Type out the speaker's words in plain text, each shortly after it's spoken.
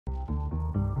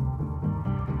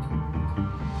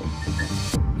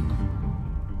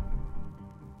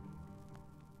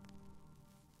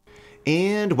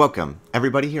And welcome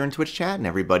everybody here in Twitch chat and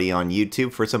everybody on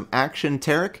YouTube for some Akshan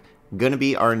Taric. Going to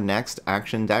be our next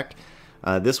Akshan deck.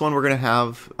 This one we're going to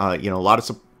have a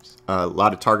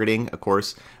lot of targeting, of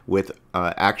course, with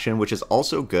Akshan, which is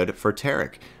also good for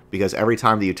Taric because every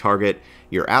time that you target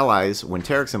your allies when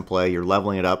Taric's in play, you're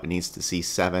leveling it up. It needs to see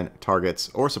 7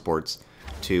 targets or supports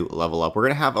to level up. We're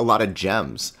going to have a lot of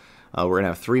gems. We're going to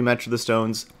have 3 Metro the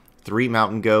Stones, 3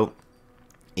 Mountain Goat,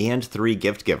 and 3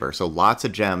 Gift Giver. So lots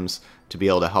of gems to be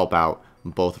able to help out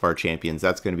both of our champions.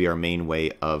 That's going to be our main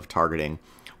way of targeting.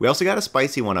 We also got a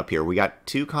spicy one up here. We got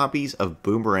 2 copies of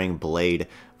Boomerang Blade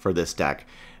for this deck.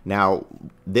 Now,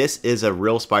 this is a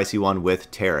real spicy one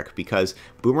with Taric because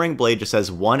Boomerang Blade just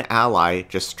says one ally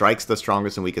just strikes the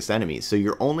strongest and weakest enemies. So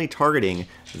you're only targeting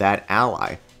that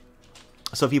ally.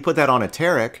 So if you put that on a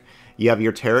Taric, you have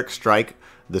your Taric strike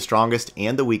the strongest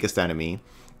and the weakest enemy,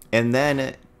 and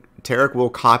then Taric will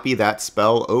copy that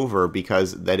spell over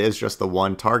because that is just the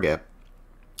one target.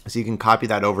 So you can copy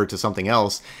that over to something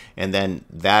else, and then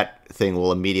that thing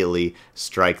will immediately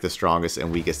strike the strongest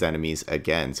and weakest enemies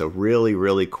again. So really,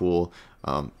 really cool,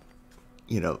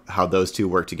 how those two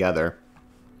work together.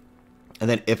 And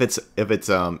then if it's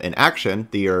an action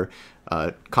that you're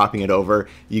copying it over,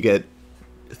 you get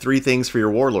 3 things for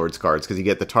your Warlords cards because you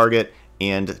get the target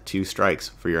and 2 strikes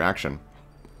for your action.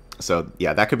 So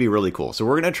yeah, that could be really cool. So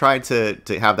we're going to try to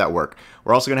have that work.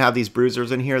 We're also going to have these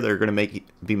bruisers in here that are going to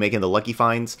be making the lucky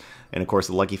finds. And of course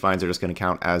the lucky finds are just going to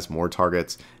count as more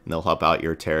targets, and they'll help out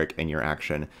your Taric and your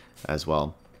action as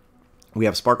well. We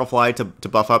have Sparklefly to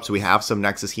buff up, so we have some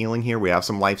Nexus healing here. We have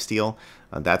some lifesteal.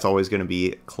 That's always going to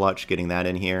be clutch getting that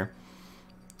in here.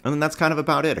 And then that's kind of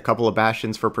about it. A couple of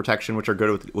Bastions for protection, which are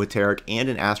good with Taric, and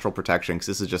an Astral Protection, because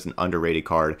this is just an underrated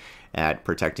card at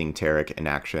protecting Taric in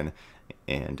action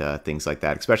and things like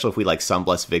that. Especially if we like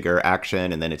Sunblessed Vigor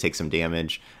action, and then it takes some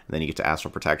damage, and then you get to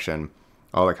Astral Protection,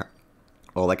 all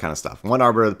that kind of stuff. 1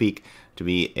 Arbor of the Peak to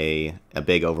be a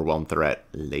big overwhelm threat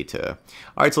later.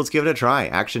 All right, so let's give it a try.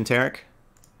 Akshan Taric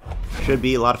should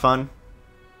be a lot of fun.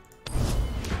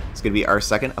 It's going to be our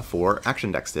second of 4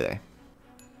 action decks today.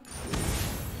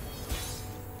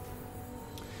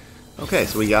 Okay,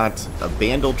 so we got a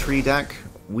Bandle Tree deck.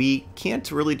 We can't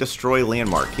really destroy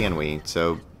Landmark, can we?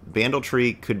 So Bandle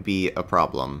Tree could be a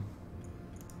problem.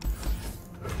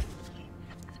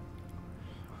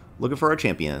 Looking for our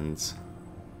champions.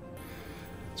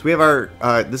 So we have our,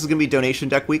 this is going to be donation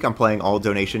deck week. I'm playing all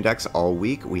donation decks all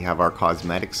week. We have our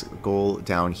cosmetics goal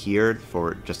down here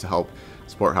for just to help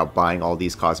support how buying all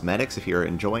these cosmetics. If you're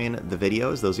enjoying the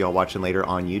videos, those of y'all watching later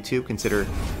on YouTube, consider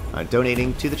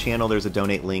donating to the channel. There's a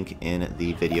donate link in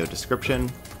the video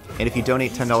description. And if you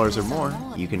donate $10 or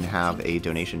more, you can have a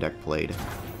donation deck played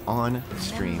on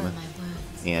stream,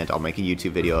 and I'll make a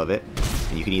YouTube video of it.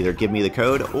 And you can either give me the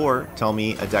code or tell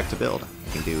me a deck to build.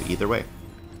 You can do either way.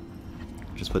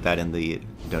 Just put that in the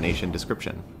donation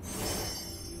description.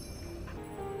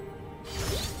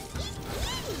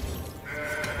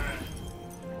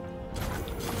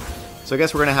 So I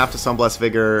guess we're going to have to Sunblessed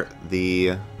Vigor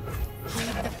the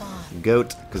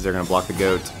goat, because they're going to block the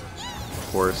goat, of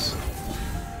course.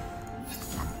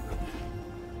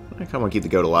 I kind of want to keep the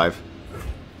goat alive.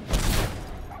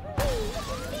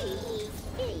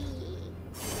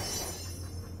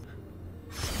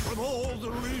 From all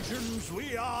the regions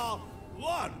we are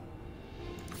one.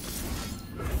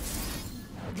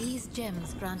 These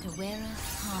gems grant a wearer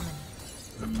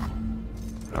harmony.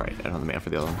 Alright, I don't have the mana for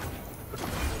the other one.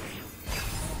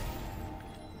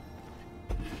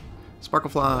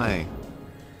 Sparklefly!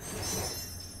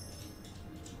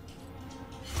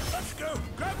 Let's go!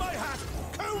 Grab my hat!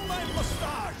 Comb my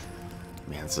mustache!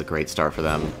 Man, this is a great start for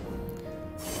them.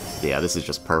 Yeah, this is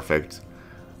just perfect.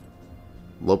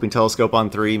 Loping Telescope on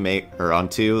 3, on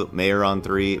 2, Mayor on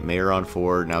 3, Mayor on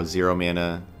 4, now 0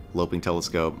 mana, Loping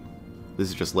Telescope. This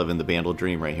is just living the Bandle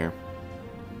dream right here.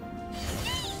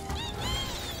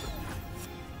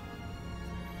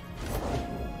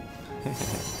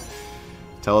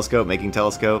 Telescope, making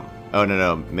telescope. Oh,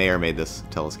 no, Mayor made this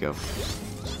telescope.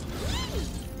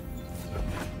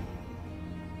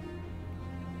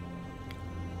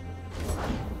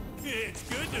 It's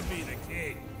good to be the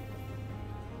king.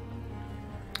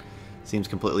 Seems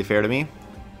completely fair to me.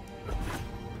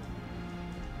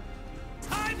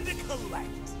 Time to collect.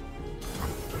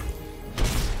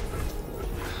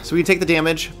 So we take the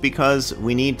damage because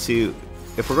we need to...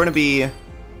 If we're going to be... Oh,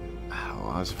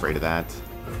 I was afraid of that.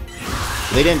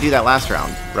 They didn't do that last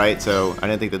round, right? So I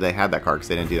didn't think that they had that card because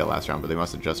they didn't do that last round, but they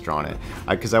must have just drawn it.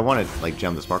 Because I wanted, like,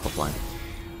 gem the Sparklefly.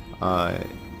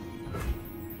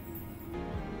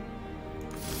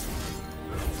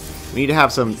 We need to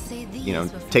have some you know,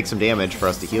 take some damage for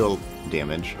us to heal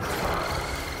damage.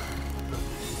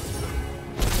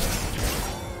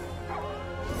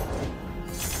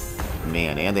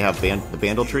 Man, and they have the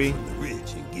Bandle tree.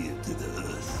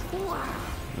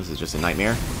 This is just a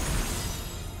nightmare.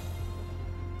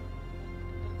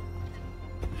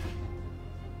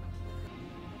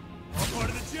 Part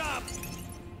of the job.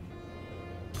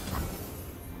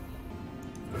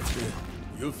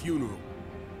 Your funeral.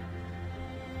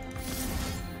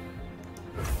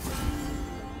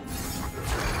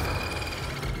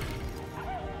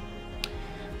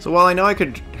 So while I know I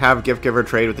could have Gift Giver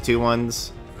trade with the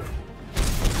 2/1s,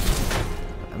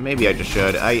 maybe I just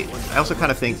should. I also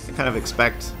kind of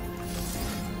expect.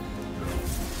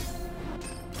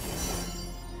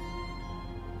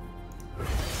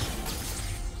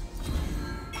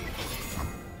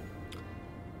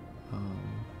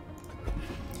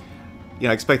 You know,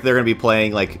 I expect they're going to be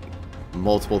playing like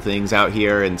multiple things out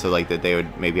here, and so like that they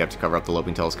would maybe have to cover up the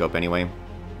Loping Telescope anyway.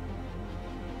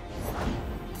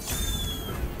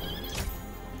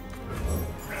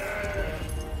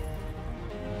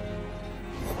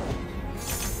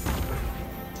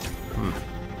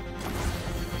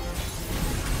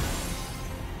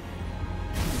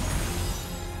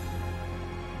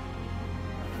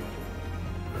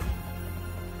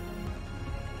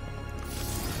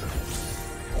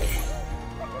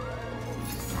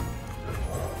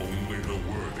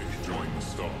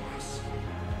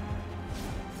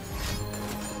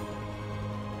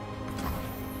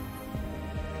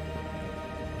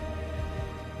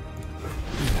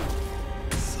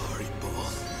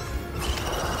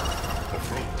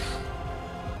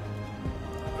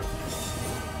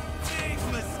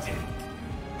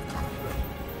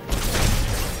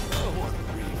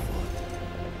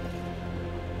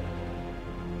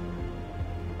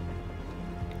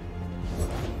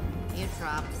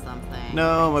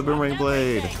 No, my boomerang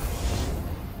blade.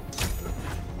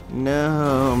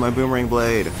 No, my boomerang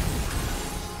blade.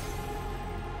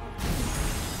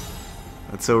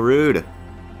 That's so rude.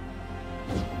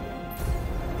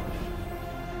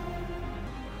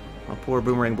 My poor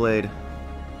boomerang blade.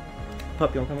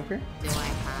 Pup, you wanna come up here? Do I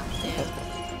have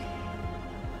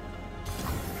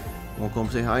to? Wanna come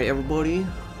say hi, everybody?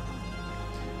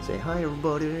 Say hi,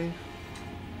 everybody.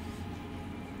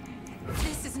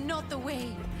 This is not the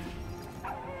way.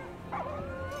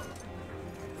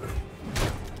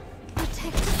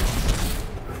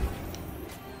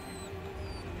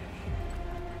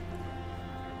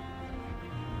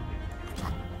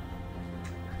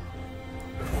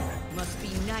 Must be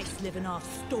nice living off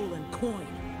stolen coin.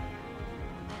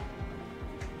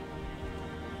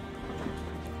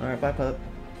 Alright, bye, pup.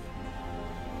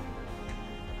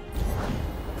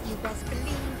 You best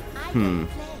believe I can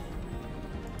play.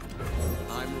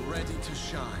 I'm ready to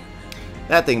shine.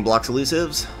 That thing blocks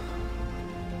elusives.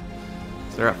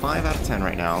 So they're at 5 out of 10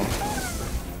 right now.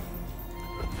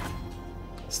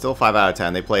 Still 5 out of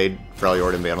 10. They played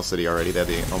Freljord in Bandle City already. They had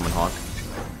the Omen Hawk.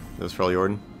 It was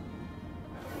Freljord.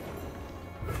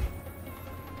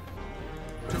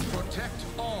 To protect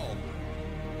all.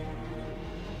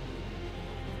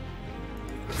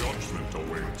 Judgment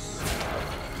awaits.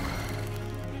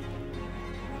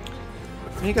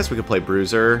 I guess we could play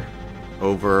Bruiser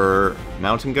over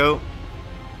Mountain Goat.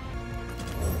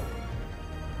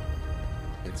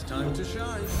 It's time to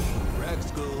shine. Crack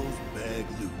skulls, bag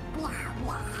loot.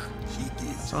 She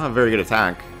gets. I don't have very good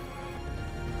attack.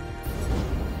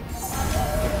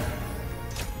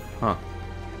 Huh.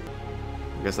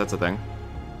 I guess that's a thing.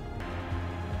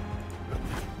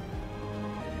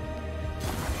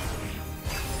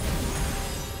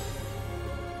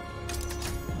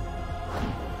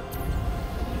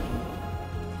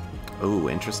 Oh,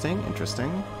 interesting,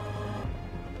 interesting.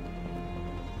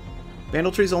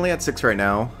 Bandle Tree's only at 6 right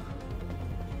now.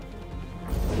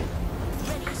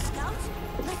 Ready, scouts?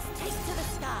 Let's take to the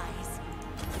skies.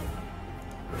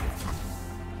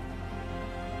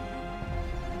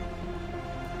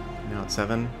 Now at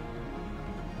 7.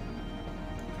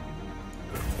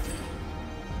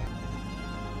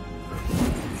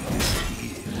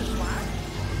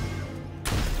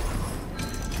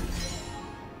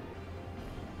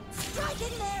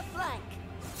 Striking their flank.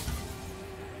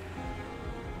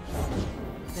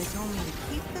 They told me to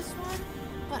keep this one,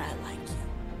 but I liked you.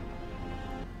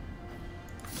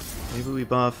 Maybe we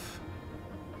buff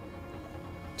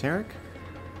Taric?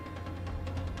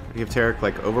 Or give Taric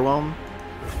like Overwhelm?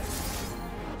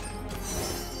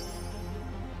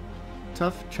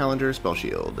 Tough, Challenger, Spell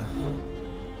Shield.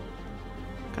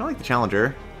 Kinda like the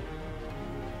Challenger.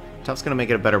 Tough's gonna make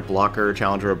it a better blocker,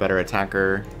 Challenger a better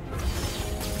attacker.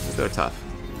 Let's go Tough.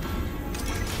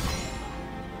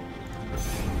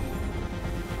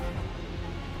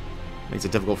 Makes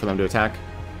it difficult for them to attack.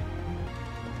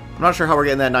 I'm not sure how we're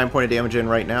getting that 9 point of damage in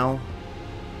right now.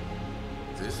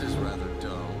 This is rather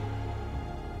dull.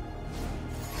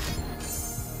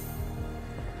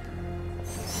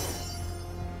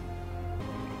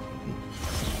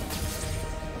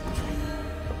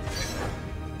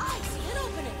 I see an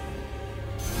opening.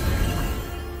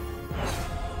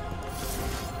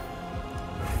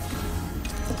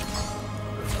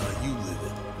 You live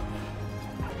it.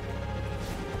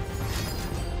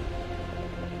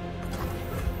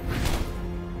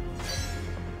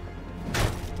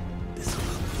 This will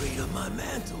upgrade on my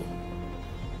mantle.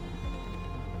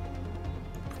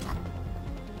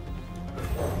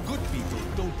 Good people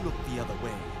don't look the other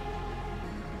way.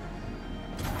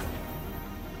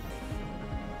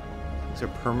 These are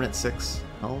permanent 6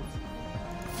 health.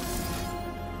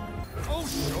 Oh,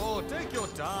 sure, take your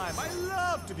time. I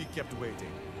love to be kept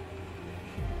waiting.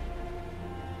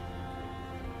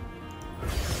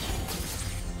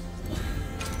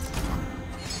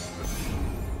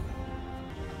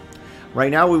 Right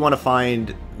now we want to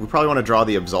find... We probably want to draw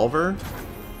the Absolver.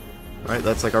 Right,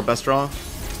 that's like our best draw.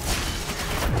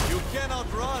 You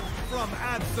cannot run from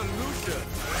absolution.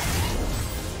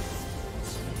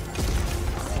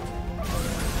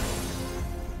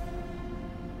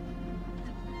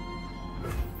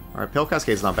 Alright, Pale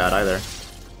Cascade's not bad either.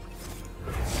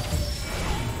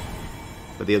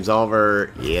 But the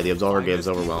Absolver... Yeah, the Absolver gives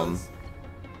Overwhelm.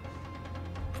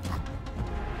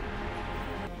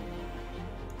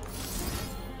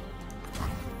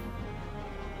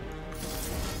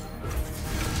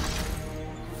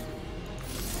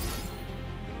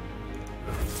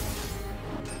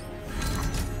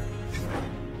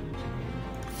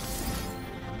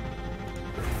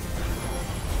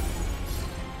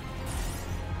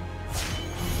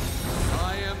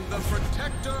 I am the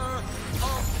protector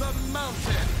of the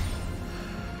mountain.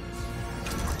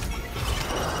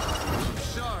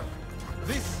 Sharp,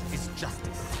 This is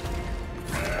justice.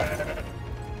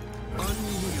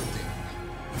 unyielding.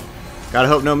 Gotta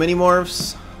hope no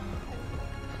mini-morphs.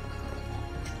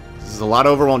 This is a lot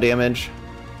of overwhelm damage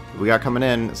we got coming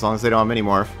in, as long as they don't have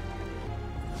mini-morph.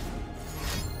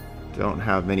 Don't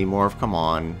have mini-morph, come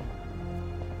on.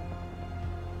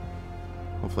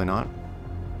 Hopefully not.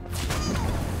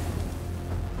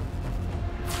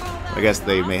 I guess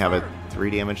they may have a 3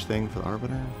 damage thing for the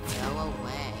Arbiter. Go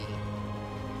away.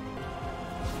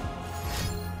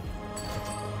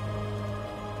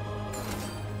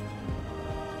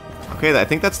 Okay, I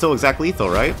think that's still exact lethal,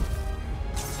 right?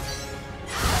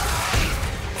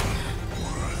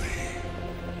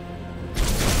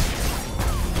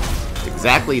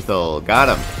 Exact lethal, got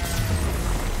him.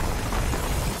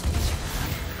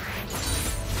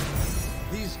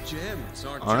 These gems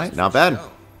aren't All right, just not for bad.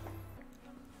 show.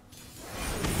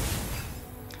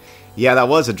 Yeah, that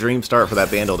was a dream start for that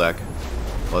Bandle deck,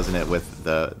 wasn't it? With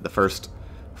the first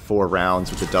 4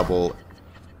 rounds with the double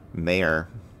Mayor.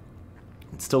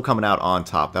 It's still coming out on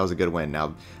top. That was a good win.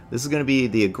 Now, this is going to be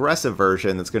the aggressive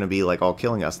version that's going to be like all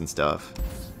killing us and stuff.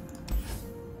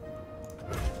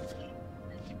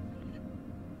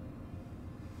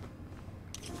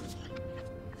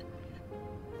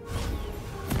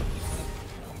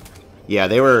 Yeah,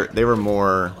 they were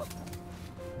more...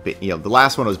 You know, the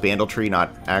last one was Bandle Tree,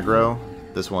 not aggro.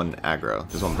 This one aggro.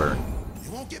 This one burn.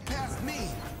 You won't get past me.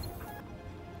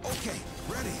 Okay,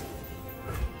 ready.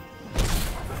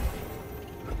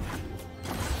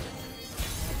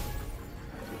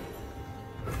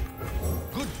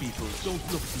 Good people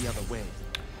don't look the other way.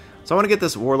 So I want to get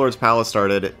this Warlord's Palace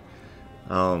started.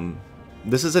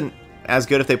 This isn't as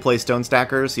good if they play Stone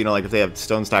Stackers. You know, like if they have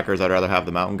Stone Stackers, I'd rather have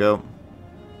the Mountain Goat.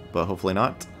 But hopefully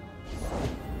not.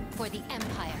 For the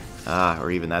Empire. Ah,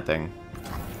 or even that thing.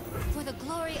 For the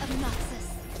glory of Noxus.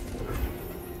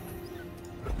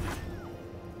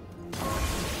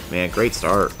 Man, great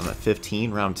start. I'm at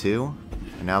 15, round 2.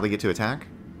 And now they get to attack?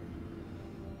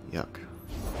 Yuck.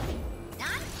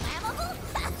 Not flammable?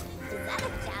 Is that a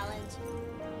challenge?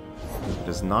 It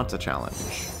is not a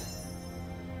challenge.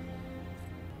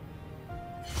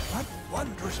 What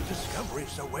wondrous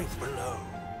discoveries await below?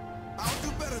 I'll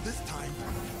do better this time.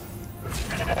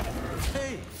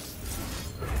 Hey!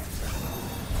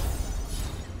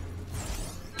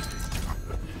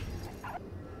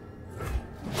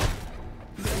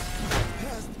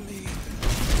 Past me.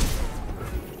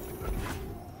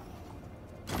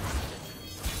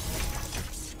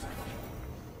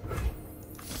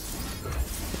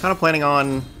 Kind of planning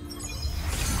on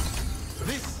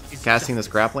This is casting this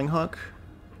grappling hook.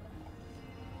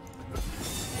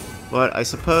 But I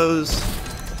suppose...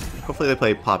 Hopefully they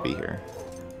play Poppy here.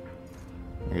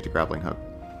 I get to grappling hook.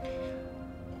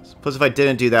 Plus, if I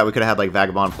didn't do that, we could have had like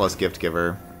Vagabond plus Gift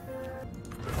Giver.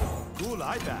 Cool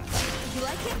like that. You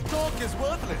like it? Talk is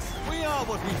worthless. We are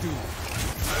what we do.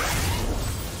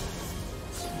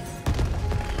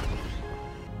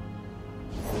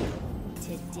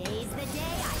 Today's the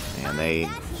day I And they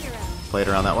that hero. played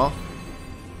around that well.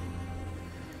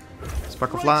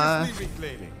 Sparklefly. Righteously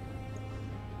reclaiming.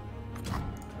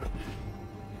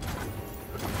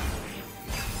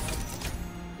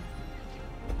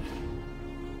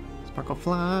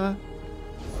 Sparklefly.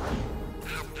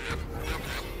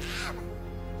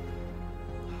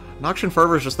 Noxian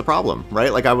Fervor is just the problem,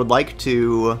 right? Like, I would like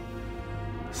to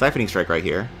Siphoning Strike right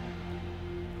here,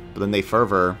 but then they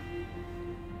Fervor,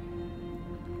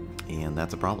 and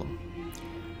that's a problem.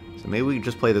 So maybe we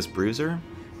just play this Bruiser.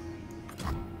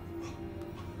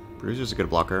 Bruiser's a good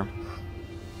blocker.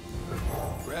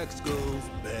 Crack skulls,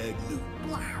 bag loot.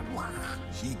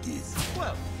 She gets it.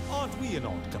 Well, aren't we an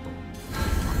odd couple?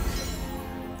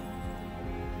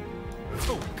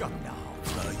 Oh, come now.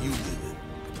 How you living?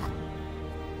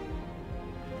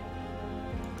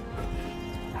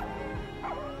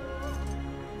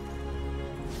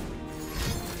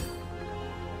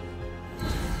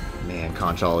 Man,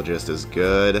 Conchologist is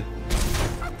good.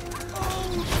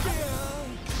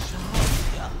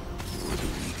 What do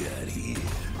we got here?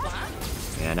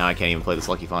 Yeah, now I can't even play this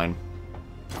Lucky Find.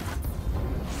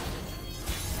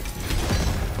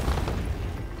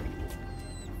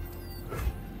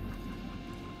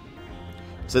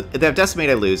 So if they have Decimate,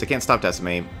 I lose. I can't stop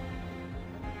Decimate.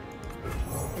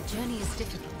 The journey is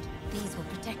difficult. These will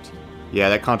protect you. Yeah,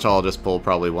 that Conchologist pull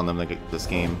probably won them this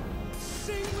game.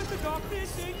 Sing with the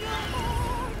darkness in your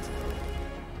heart.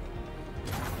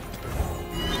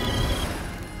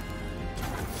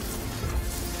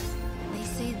 They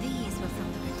say these were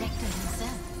from the Protector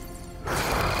himself.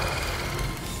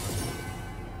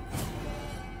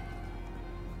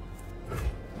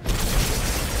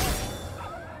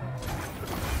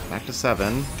 Back to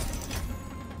 7.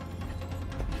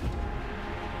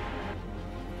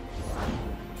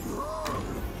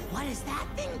 What does that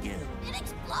thing do? It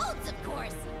explodes, of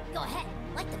course. Go ahead,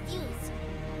 light the fuse.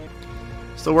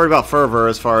 Still worried about Fervor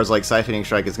as far as like Siphoning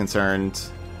Strike is concerned.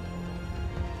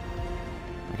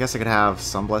 I guess I could have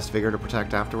some Blessed Vigor to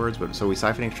protect afterwards, but so we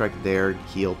Siphoning Strike there,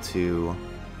 heal 2.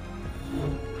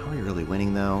 How are we really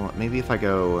winning though? Maybe if I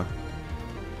go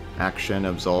Action,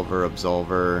 Absolver,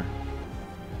 Absolver.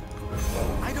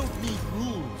 I don't need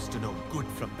rules to know good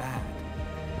from bad.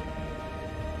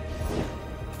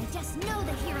 I just know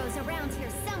the hero's around here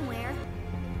somewhere.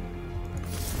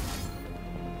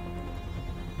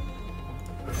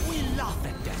 We laugh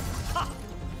at death. Ha!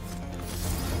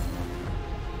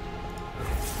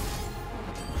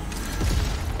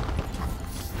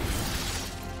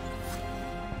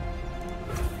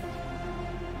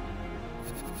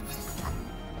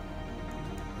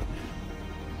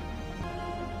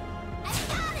 I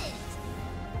got it!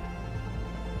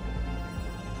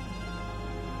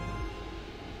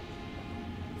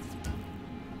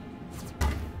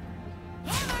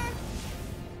 Hammer!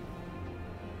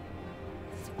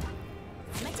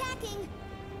 I'm attacking!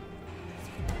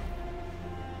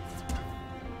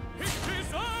 It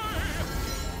is I!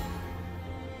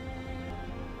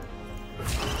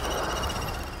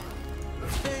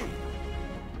 Hey!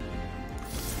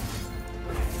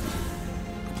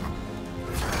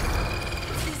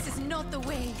 This is not the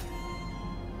way.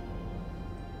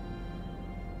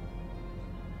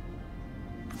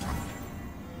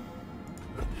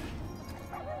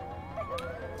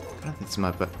 I don't think it's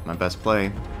my best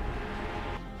play.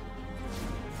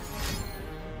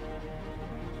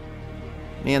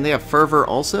 Man, they have Fervor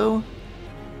also?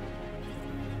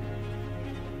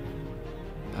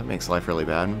 That makes life really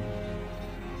bad.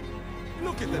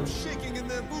 Look at them shaking in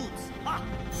their boots. Ha!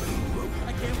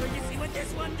 I can't wait to see what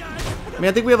this one does. I mean,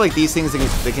 I think we have like these things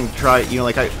that can try, you know,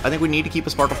 like I think we need to keep a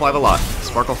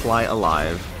Sparklefly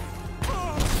alive.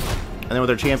 And then with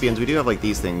our champions, we do have like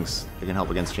these things that can help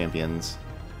against champions.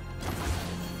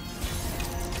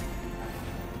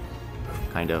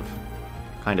 Kind of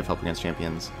help against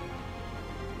champions.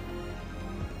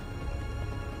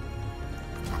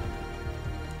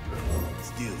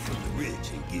 Steal from the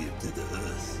rich and give to the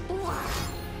us.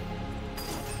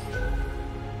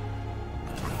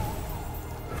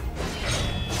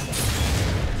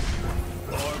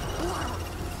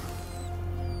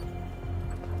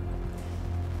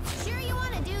 Sure you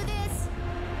want to do this?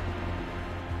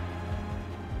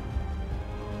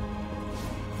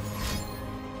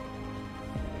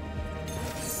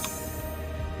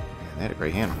 Man, they had a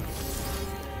great hand.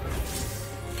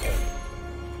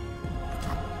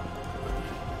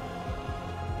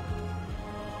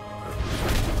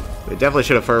 They definitely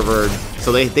should have fervored.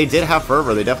 So they did have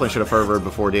fervor. They definitely should have fervored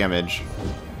before damage.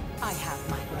 I have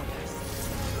my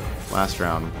orders. Last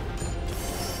round.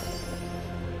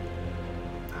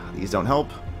 These don't help.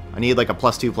 I need like a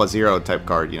 +2/+0 type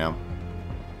card, you know.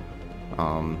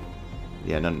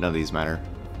 Yeah, none of these matter.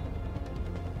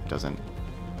 Doesn't.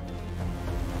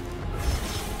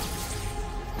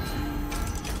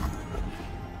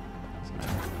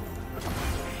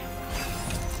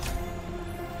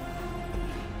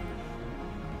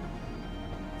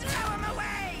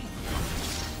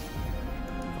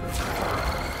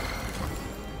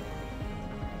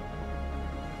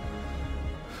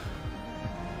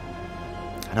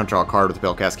 I don't draw a card with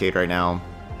Bell Cascade right now.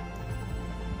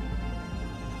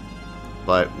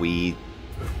 But we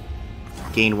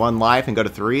gain 1 life and go to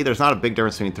 3. There's not a big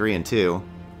difference between 3 and 2.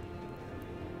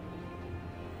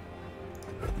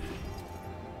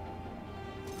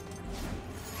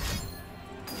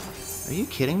 Are you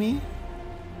kidding me?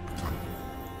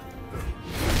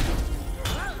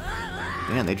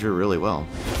 Man, they drew really well.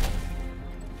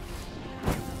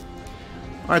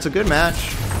 Alright, it's a good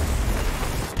match.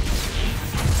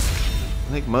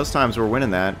 I think most times we're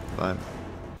winning that, but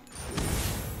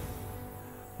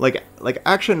like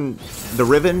Action, the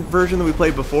Riven version that we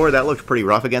played before, that looked pretty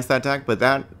rough against that deck, but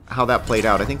how that played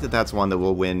out, I think that's one that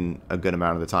we'll win a good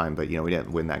amount of the time, but you know, we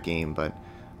didn't win that game, but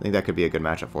I think that could be a good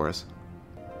matchup for us.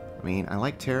 I mean, I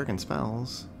like Taric and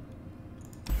spells.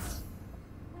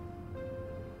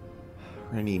 We're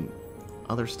gonna need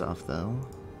other stuff though.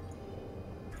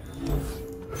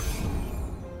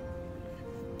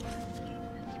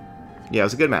 Yeah, it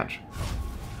was a good match.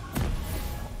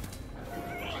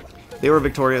 They were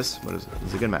victorious, but it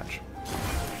was a good match.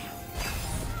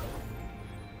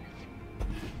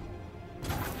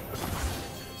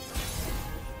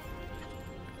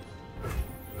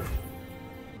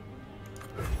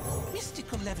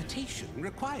 Mystical levitation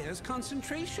requires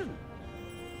concentration.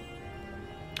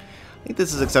 I think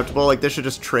this is acceptable. Like, this should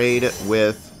just trade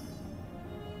with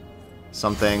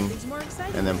something It's more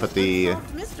exciting. and then put the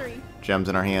Unsolved mystery. gems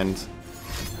in our hand.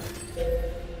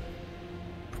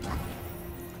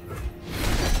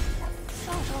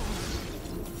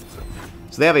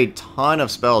 So they have a ton of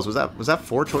spells. Was that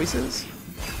 4 choices?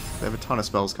 They have a ton of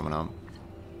spells coming up.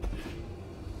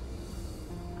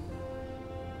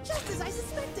 Just as I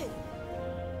suspected.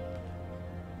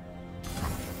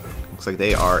 Looks like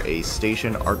they are a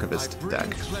Station Archivist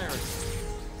deck.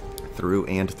 Through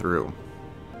and through.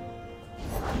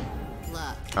 Look,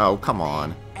 Oh, come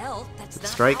on. elf, that's not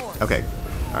Strike? ours. Okay.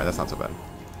 Alright, that's not so bad.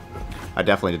 I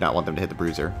definitely did not want them to hit the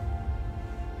Bruiser.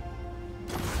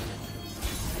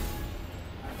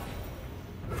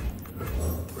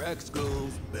 Crack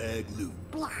skulls, bag loot.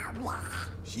 Blah, blah.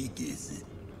 She gets it.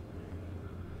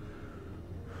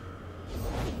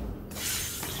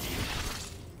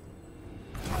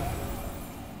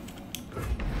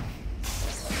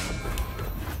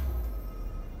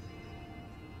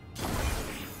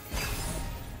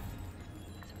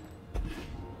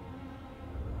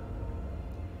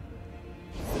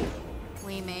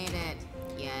 We made it.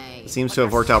 Yay. It seems to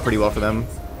have worked out pretty well for them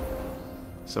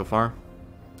so far.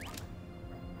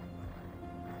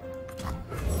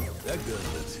 That gun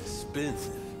looks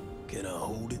expensive. Can I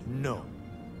hold it? No.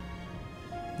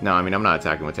 No, I mean, I'm not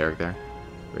attacking with Taric there.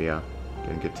 But yeah,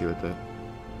 didn't get to it though.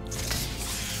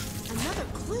 Another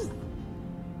clue.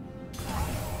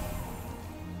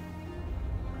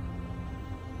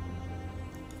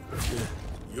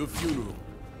 Your funeral.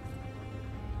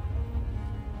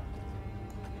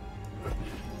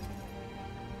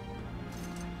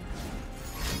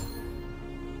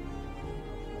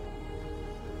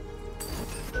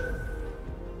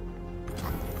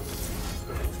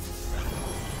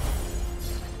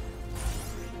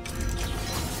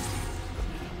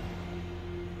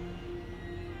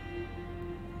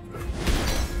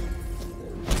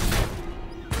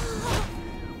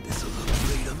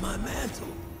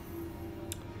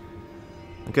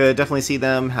 I could definitely see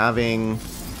them having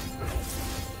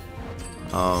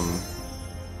one,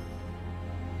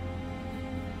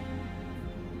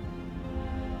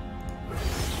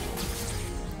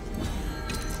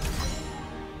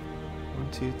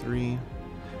 two, three.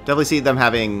 Definitely see them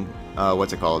having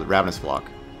what's it called? Ravenous Flock.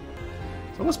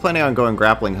 So I was planning on going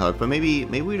Grappling Hook, but maybe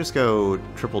we just go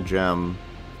triple gem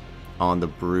on the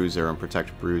Bruiser and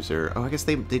protect Bruiser. Oh, I guess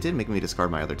they did make me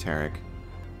discard my other Taric.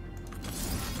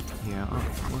 Yeah,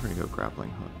 we're gonna go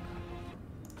Grappling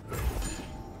Hook.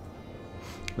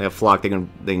 They have Flock. They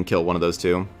can kill one of those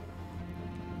two.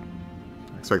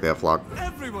 I expect they have Flock.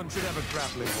 Everyone should have a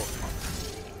grappling hook.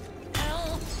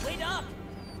 Hell, wait up!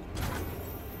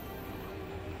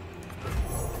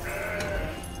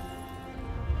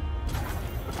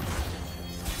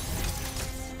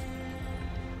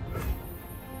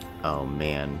 Oh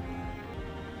man.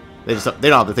 They don't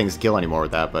have the things to kill anymore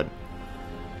with that, but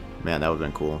man, that would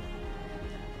have been cool.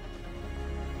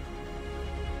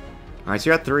 Alright, so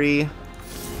you're at 3.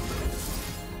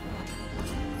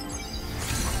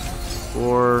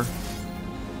 4.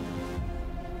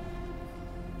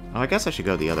 Oh, I guess I should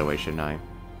go the other way, shouldn't I?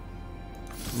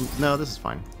 No, this is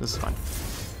fine. This is fine.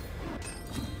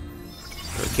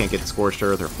 So I can't get Scorched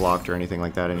Earth or Flocked or anything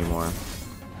like that anymore.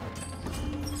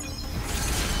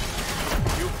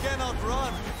 You cannot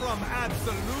run from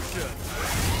absolution.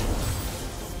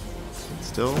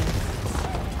 Still?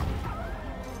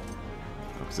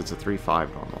 Because it's a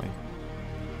 3-5 normally.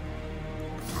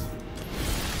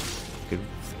 Could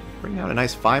bring out a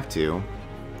nice 5-2.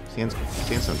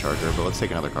 Sandstone Charger, but let's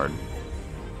take another card.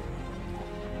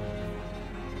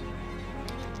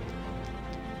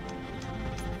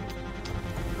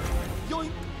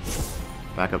 Yoink.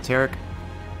 Back up Taric.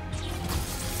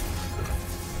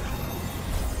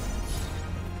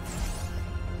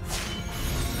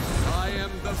 I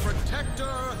am the protector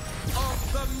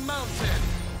of the mountain.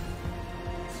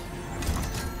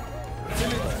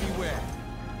 Villains beware.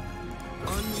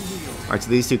 Alright, so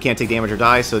these two can't take damage or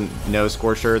die, so no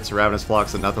Scorched Earths, Ravenous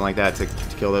Flocks, and nothing like that to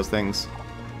kill those things.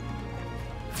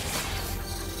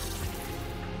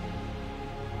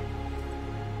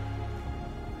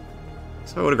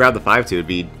 So if I would have grabbed the 5-2, it'd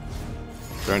be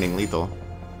threatening lethal.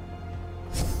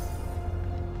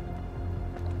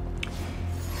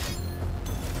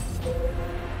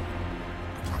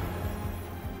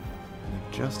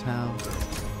 Just have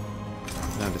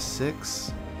down to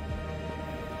 6.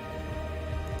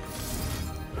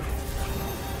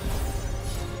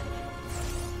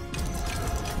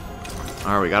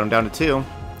 Alright, we got him down to 2.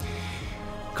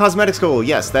 Cosmetics goal,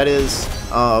 yes, that is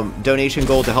donation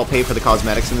goal to help pay for the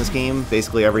cosmetics in this game.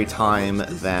 Basically every time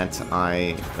that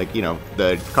I, like, you know,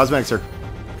 the cosmetics are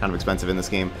kind of expensive in this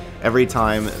game. Every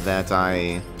time that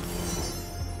I,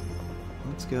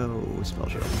 let's go Spell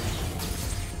Shield,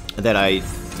 that I,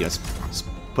 you know,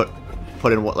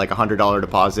 put in what, like $100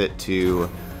 deposit to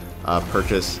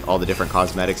purchase all the different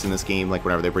cosmetics in this game, like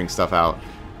whenever they bring stuff out,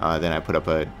 then I put up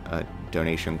a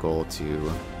donation goal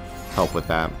to help with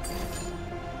that.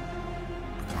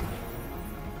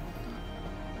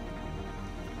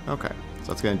 Okay, so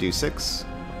that's going to do 6.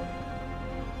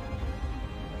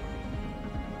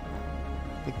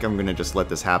 I think I'm going to just let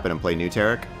this happen and play new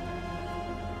Taric.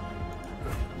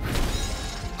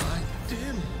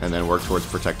 And then work towards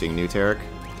protecting new Taric.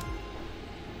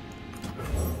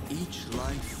 Each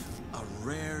life a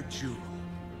rare jewel.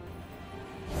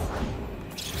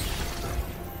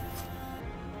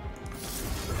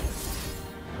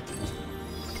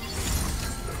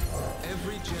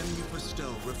 Every gem you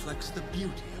bestow reflects the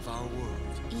beauty of our world.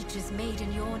 Each is made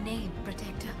in your name,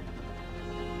 Protector.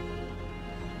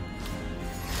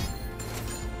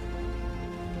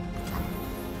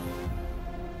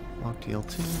 Lock deal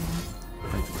 2.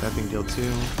 Tapping deal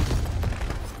 2.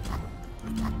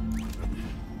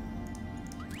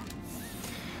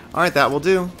 Alright, that will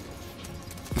do.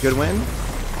 Good win.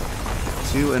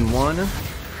 2 and 1.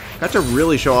 Got to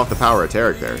really show off the power of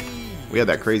Taric there. We had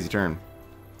that crazy turn.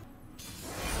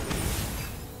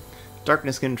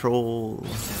 Darkness control.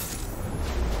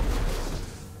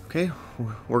 Okay,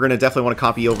 we're gonna definitely want to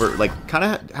copy over, like, kind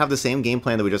of have the same game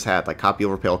plan that we just had, like copy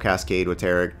over Pale Cascade with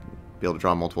Taric, be able to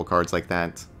draw multiple cards like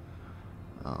that.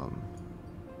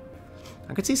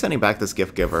 I could see sending back this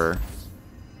Gift Giver.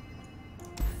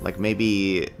 Like,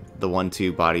 maybe the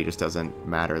 1/2 body just doesn't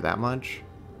matter that much.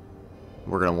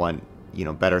 We're gonna want, you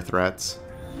know, better threats.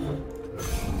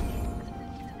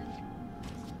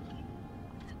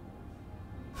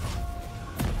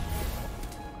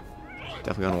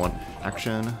 Definitely gonna want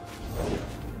action.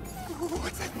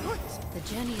 What's that noise? The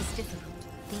journey is difficult.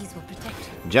 These will protect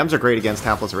you. Gems are great against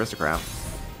Hapless Aristocrat.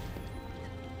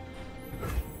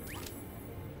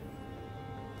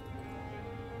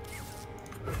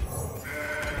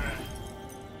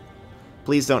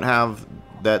 Please don't have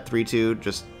that 3/2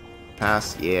 just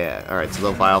pass. Yeah. Alright, so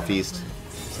they'll Vile Feast.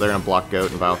 So they're gonna block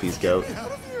Goat and Vile Feast Goat.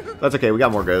 That's okay, we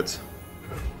got more goats.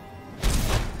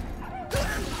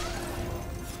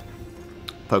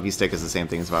 Pokey Stick is the same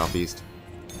thing as Vile Feast.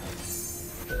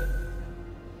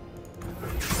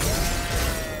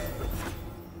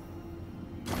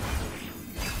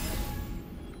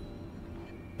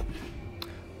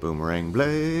 Boomerang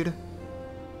Blade.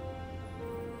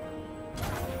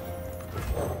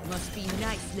 Must be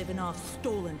nice living off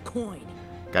stolen coin.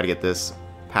 Gotta get this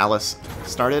palace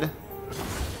started.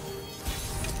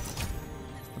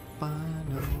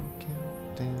 Final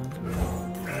countdown.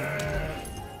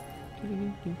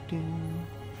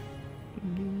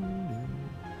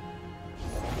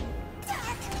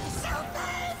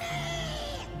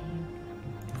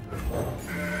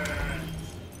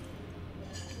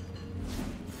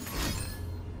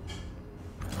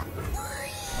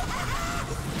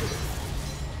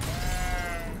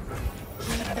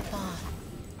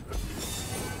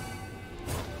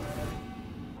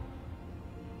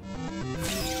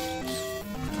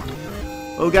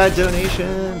 Oh god,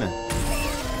 donation!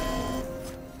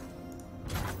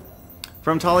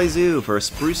 From Tolly Zoo for a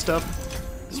spruced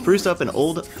up an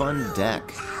old fun deck.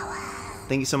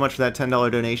 Thank you so much for that $10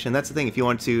 donation. That's the thing, if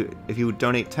you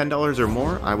donate $10 or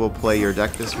more, I will play your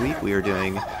deck this week. We are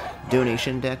doing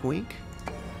Donation Deck Week.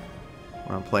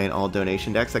 I'm playing all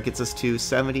donation decks. That gets us to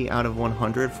 70 out of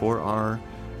 100 for our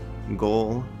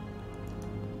goal,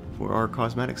 for our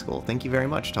cosmetics goal. Thank you very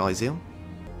much, Tolly Zoo.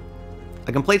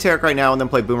 I can play Taric right now and then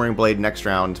play Boomerang Blade next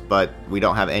round, but we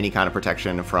don't have any kind of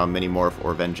protection from Mini-Morph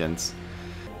or Vengeance.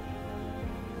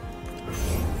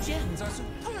 Gems are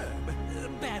superb.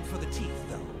 Bad for the teeth,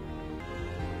 though.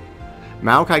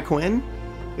 Maokai Quinn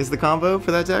is the combo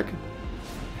for that deck?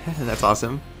 That's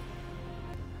awesome.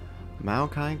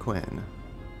 Maokai Quinn.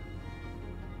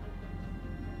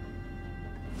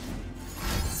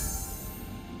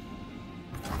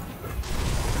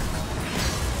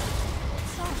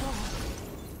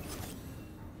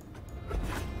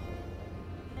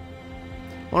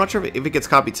 Well, I'm not sure if it gets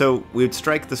copied. So we would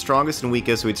strike the strongest and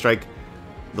weakest. We'd strike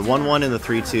the 1/1 and the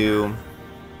 3/2.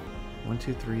 1,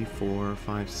 2, 3, 4,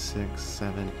 5, 6,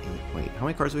 7, 8. Wait, how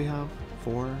many cards do we have?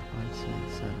 4, 5, 6,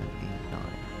 7, 8,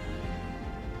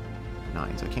 9.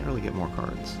 9, so I can't really get more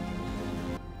cards.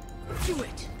 Do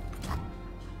it.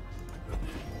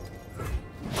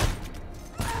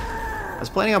 I was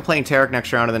planning on playing Taric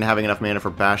next round and then having enough mana for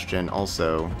Bastion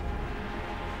also.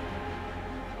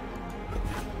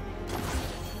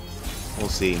 We'll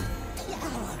see.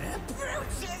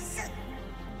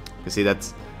 You see,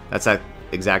 that's that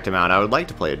exact amount. I would like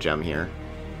to play a gem here.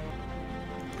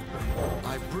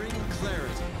 I bring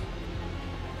clarity.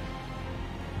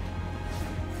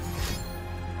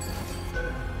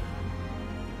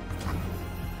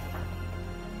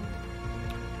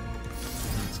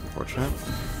 That's unfortunate.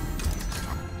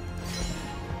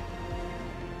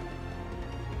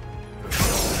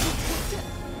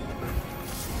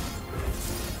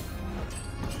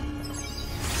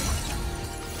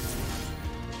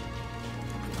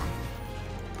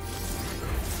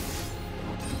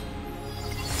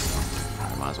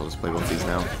 Might as well just play both these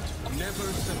now. Never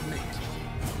submit.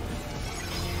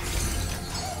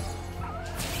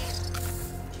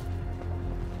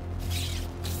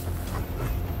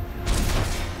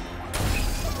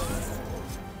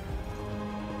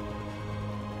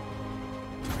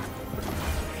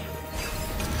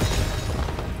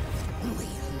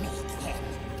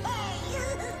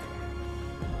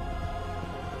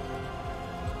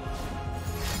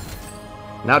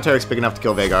 Now Taric's big enough to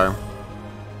kill Vhagar.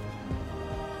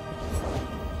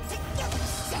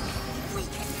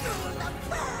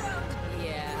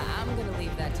 Yeah, I'm gonna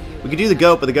leave that to you. We could do the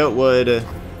goat, but the goat would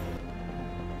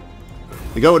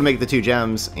make the 2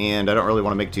 gems, and I don't really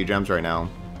want to make 2 gems right now.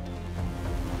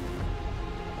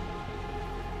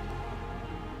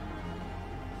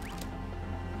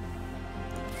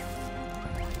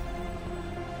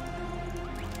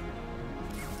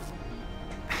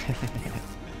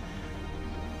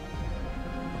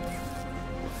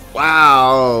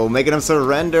 Wow, making him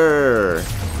surrender.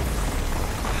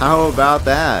 How about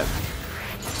that?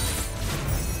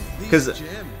 Because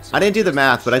I didn't do the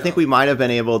math, but I think we might have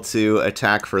been able to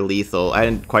attack for lethal. I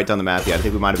hadn't quite done the math yet. I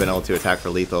think we might have been able to attack for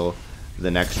lethal the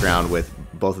next round with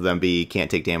both of them be can't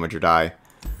take damage or die.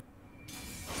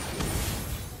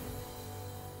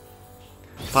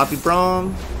 Poppy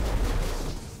Braum.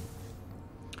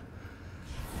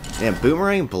 And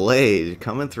Boomerang Blade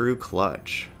coming through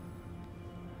clutch.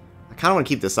 I kind of want to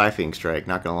keep the Siphoning Strike,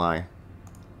 not gonna lie.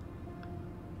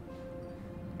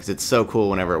 Because it's so cool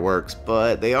whenever it works.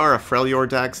 But they are a Freljord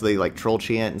deck, so they like Troll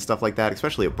Chant and stuff like that,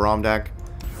 especially a Braum deck.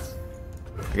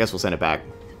 I guess we'll send it back.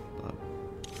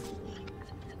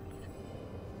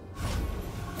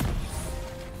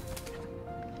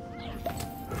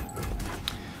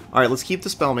 Alright, let's keep the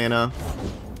spell mana.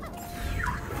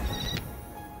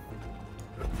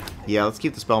 Yeah, let's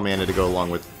keep the spell mana to go along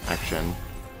with action.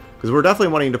 Because we're definitely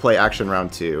wanting to play action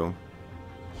round 2.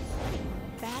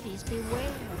 Baddies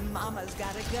beware, Mama's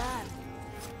got a gun.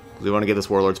 We want to get this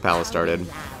Warlord's Palace started.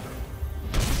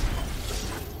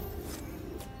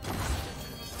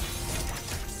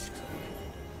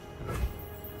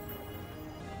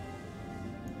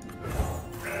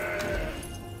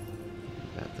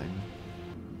 Bad thing.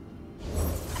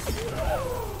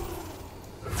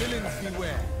 Villains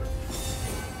beware.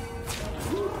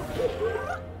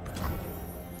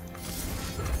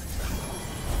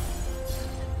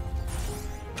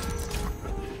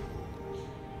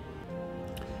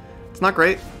 It's not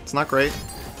great. It's not great.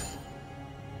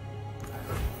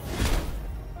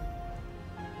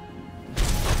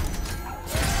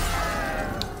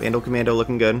 Bandle Commando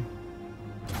looking good.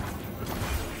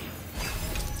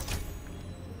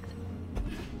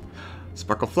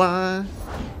 Sparkle Fly.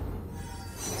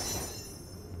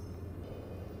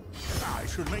 I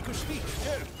should make a speech.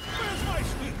 Where's my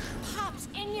speech? Pops,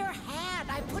 in your hat.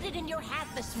 I put it in your hat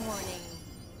this morning.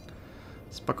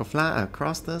 Sparkle Fly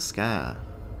across the sky.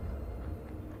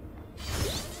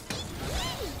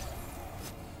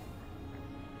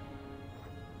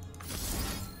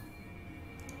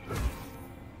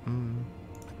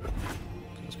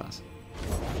 Let's pass.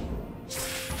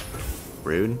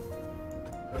 Rude.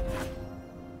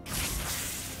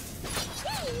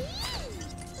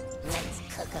 Let's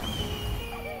cook 'em.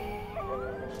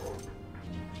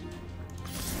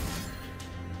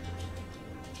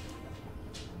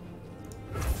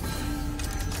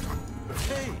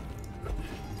 Hey,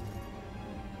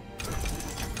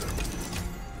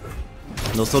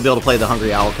 And they'll still be able to play the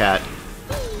Hungry Owl Cat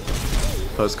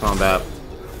post combat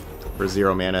for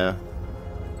 0 mana.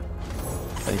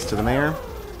 Thanks to the mayor.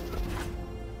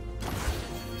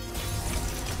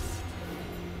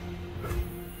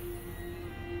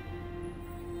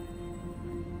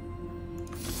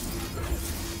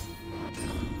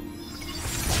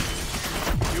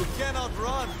 You cannot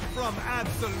run from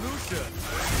absolution.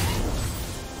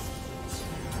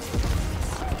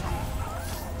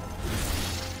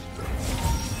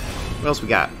 What else we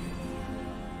got?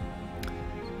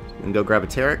 We can go grab a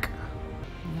Taric.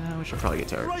 No, we should probably get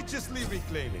Taric. Righteously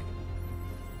reclaiming.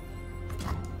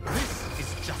 This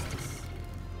is justice.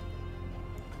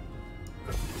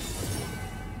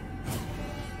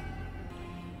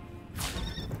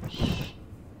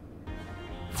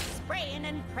 Spraying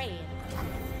and praying.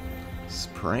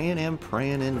 Spraying and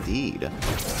praying indeed.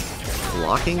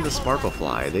 Blocking the Sparkle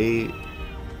Fly. They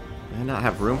not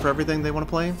have room for everything they want to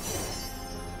play?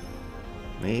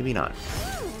 Maybe not.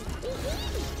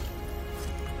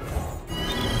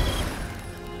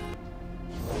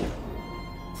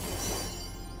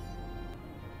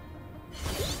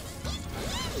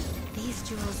 These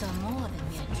jewels are more than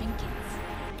mere trinkets.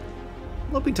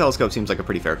 Loping Telescope seems like a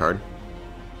pretty fair card.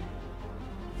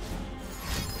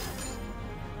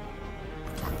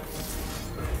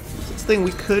 This thing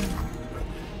we could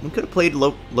have played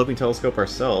Loping Telescope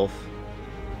ourselves.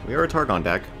 We are a Targon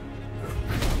deck.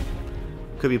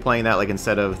 Could be playing that like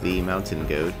instead of the Mountain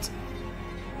Goat.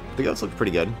 The goats look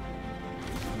pretty good.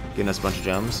 Getting us a bunch of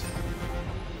gems.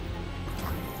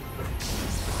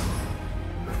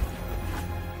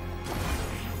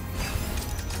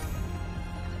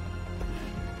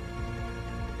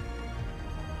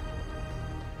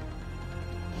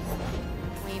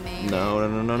 We may.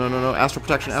 No. Astral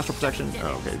Protection, Astral Protection.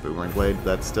 Oh, okay, Boomerang Blade.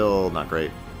 That's still not great.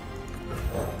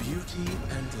 beauty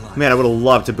and life. Man, I would have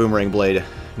loved to Boomerang Blade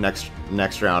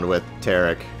next round with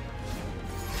Taric.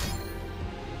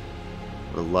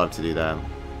 Would love to do that.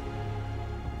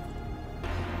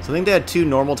 So I think they had 2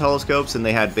 normal telescopes and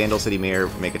they had Bandle City Mirror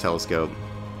make a telescope.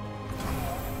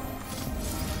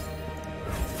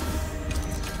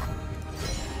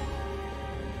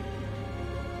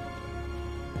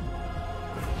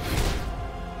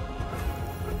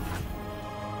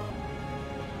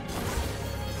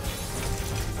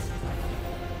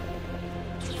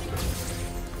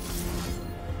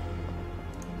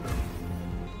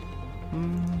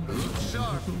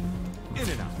 Sharp. In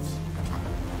and out.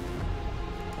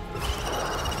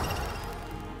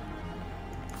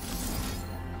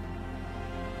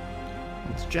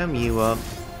 Let's gem you up.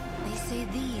 They say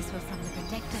these were from the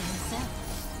Protector himself.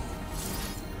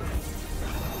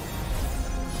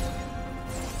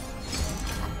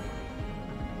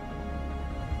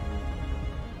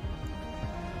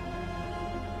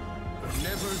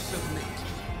 Never submit.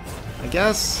 I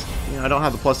guess, you know, I don't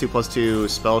have the +2/+2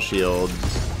 spell shield.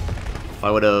 If I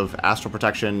would have Astral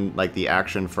Protection, like the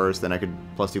action first, then I could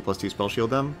 +2/+2 spell shield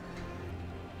them.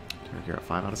 You're at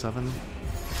 5 out of 7.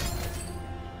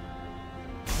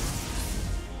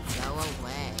 Go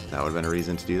away. That would have been a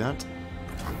reason to do that.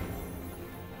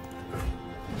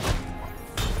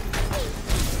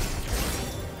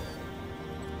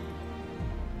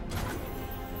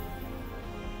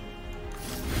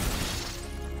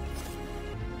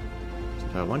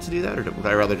 Do I want to do that, or would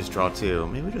I rather just draw 2?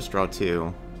 Maybe just draw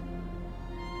 2.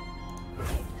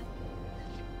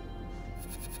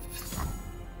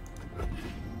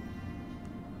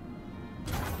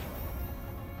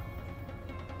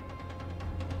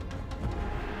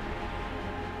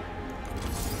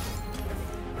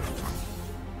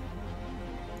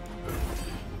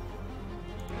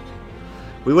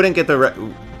 We wouldn't get the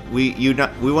we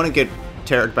wouldn't get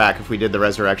Taric back if we did the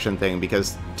resurrection thing,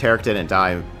 because Taric didn't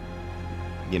die.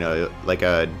 You know, like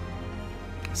a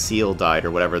seal died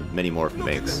or whatever Mini-Morph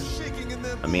makes.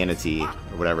 A manatee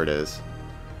or whatever it is.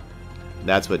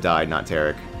 That's what died, not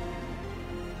Taric.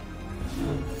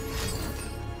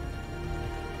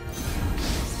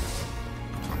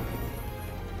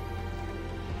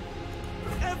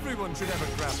 Everyone should have a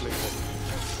grappling hook.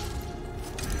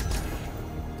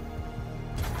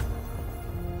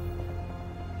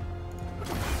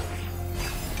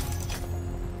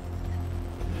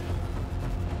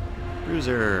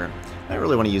 Bruiser. I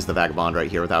really want to use the Vagabond right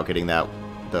here without getting the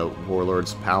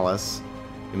Warlord's Palace.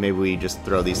 And maybe we just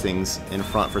throw these things in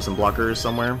front for some blockers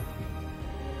somewhere.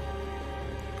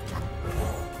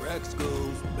 Crack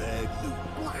skulls, bag loot.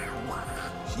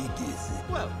 She gets it.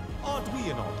 Well, aren't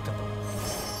we an odd couple?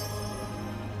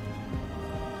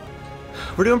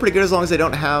 We're doing pretty good as long as they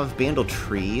don't have Bandle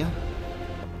Tree.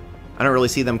 I don't really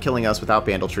see them killing us without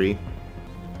Bandle Tree.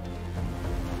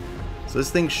 So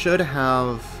this thing should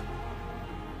have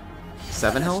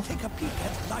 7 health? Take a peek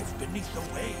at life beneath the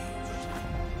waves.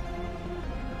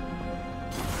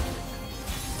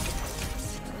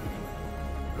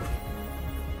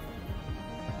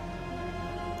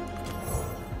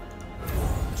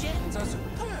 Gems are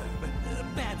superb.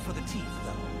 Bad for the teeth,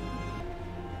 though.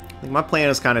 I think my plan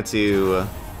is kind of to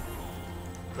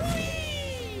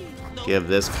give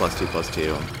this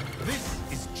 +2/+2. This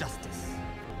is justice.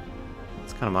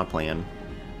 That's kind of my plan.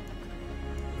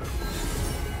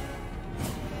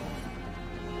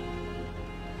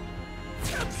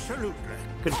 Absolutely.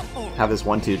 Could have this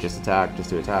 1/2 just attack, just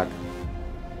to attack.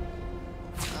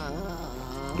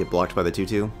 Get blocked by the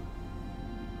 2/2.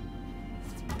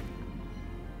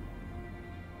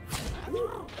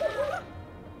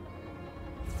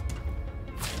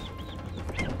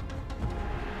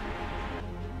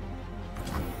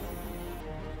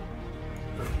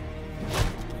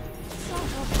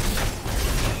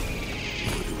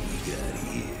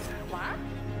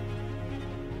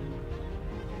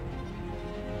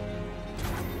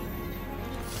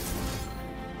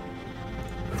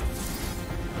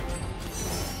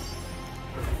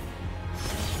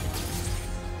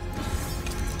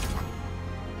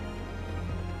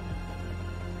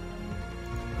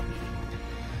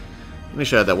 Let me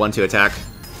show you that 1/2 attack.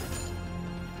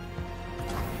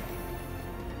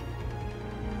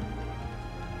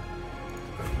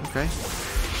 Okay.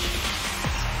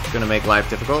 It's gonna make life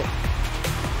difficult.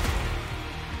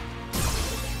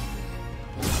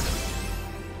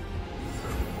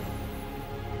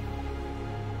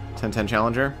 (10/10)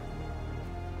 Challenger.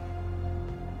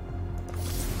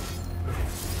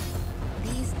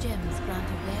 These gems grant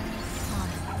awareness,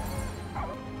 harmony.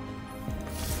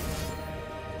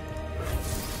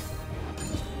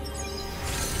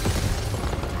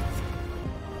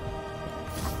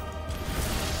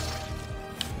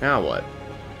 Now what?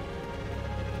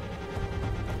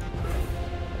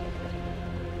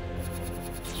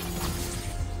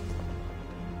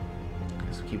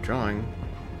 Guess we keep drawing.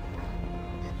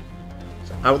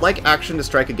 So I would like action to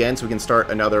strike again so we can start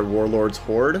another Warlord's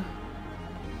Horde.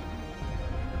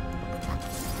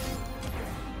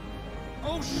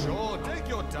 Oh, sure. Take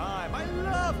your time. I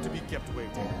love to be kept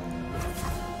waiting.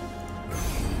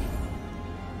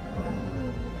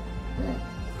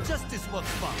 Justice works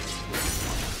fast.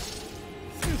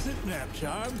 Is it nap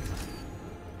charm?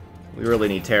 We really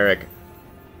need Taric.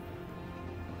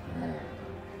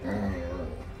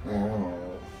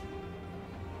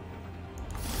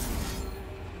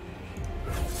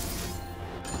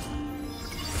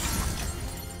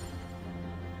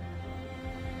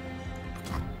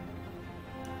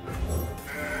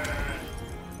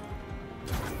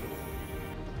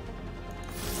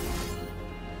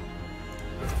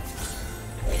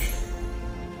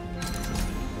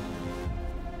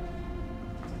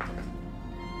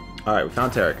 Alright, we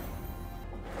found Taric.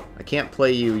 I can't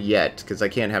play you yet, because I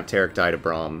can't have Taric die to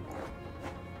Braum.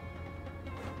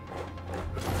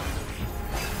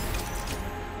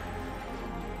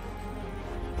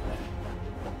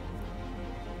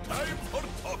 Time for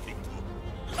talking to.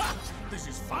 Ha! This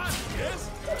is fun, yes?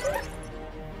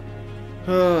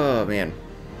 Oh, man.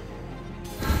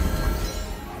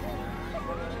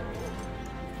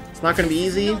 It's not going to be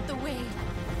easy, Not the way.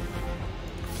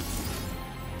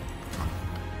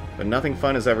 but nothing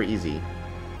fun is ever easy.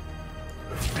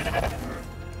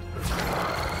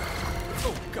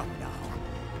 Oh, come now.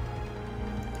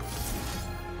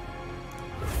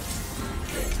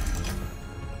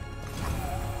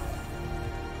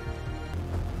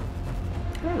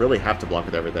 I don't really have to block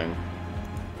with everything.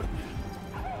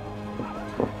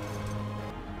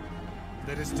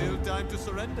 There is still time to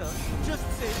surrender. Just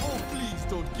say, oh, please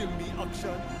don't kill me,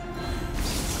 Akshan.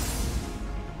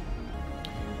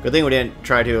 Good thing we didn't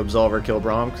try to absolve or kill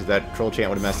Braum, because that troll chant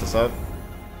would have messed us up.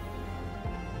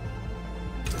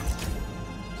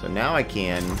 So now I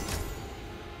can,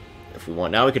 if we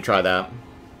want, now we could try that.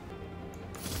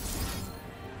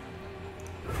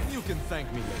 You can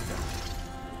thank me later.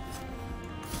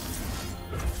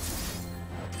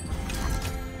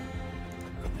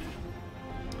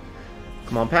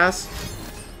 Come on, pass.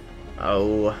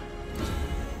 Oh.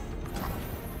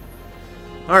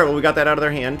 Alright, well, we got that out of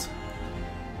their hand.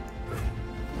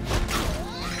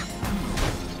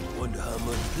 Wonder how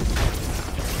much this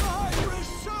Irish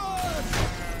sun!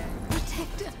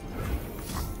 Protector.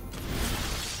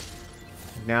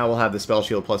 Now we'll have the spell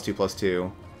shield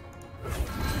 +2/+2.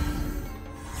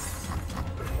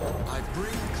 I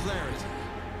bring clarity.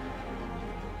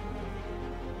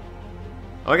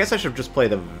 Oh, I guess I should just play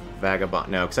the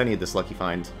Vagabond. No, because I need this Lucky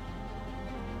Find.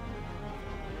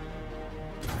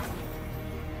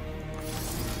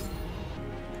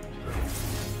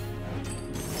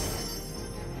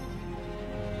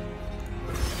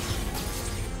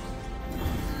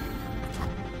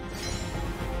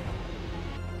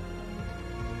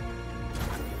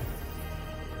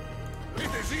 It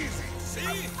is easy,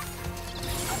 see?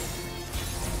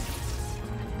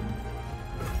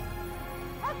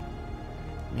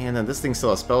 Man, then this thing still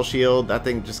has Spell Shield. That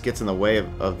thing just gets in the way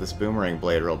of this Boomerang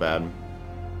Blade real bad.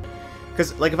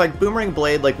 Because, like, if I Boomerang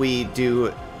Blade, like, we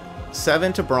do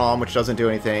 7 to Braum, which doesn't do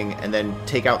anything, and then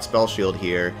take out Spell Shield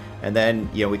here, and then,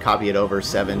 you know, we copy it over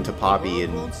 7 to Poppy,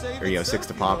 and, or, you know, 6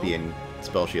 to Poppy and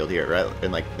Spell Shield here, right?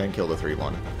 And, like, then kill the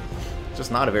 3/1.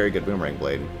 Just not a very good Boomerang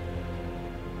Blade.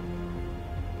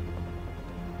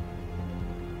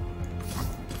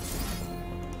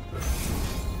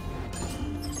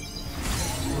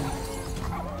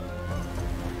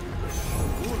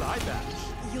 Cool eye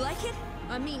badge. You like it?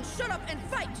 I mean, shut up and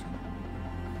fight!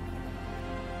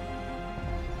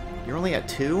 You're only at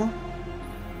 2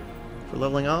 for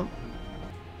leveling up?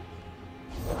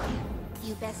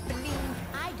 You best believe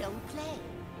I don't play.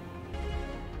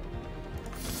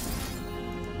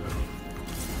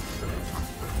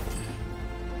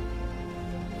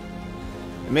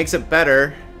 It makes it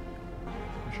better.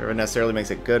 I'm sure it necessarily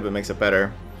makes it good, but it makes it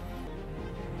better.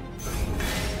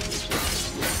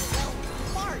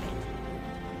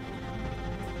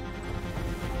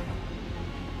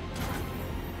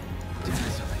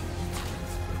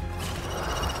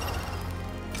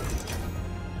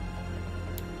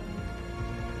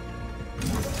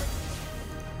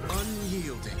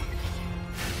 Unyielding.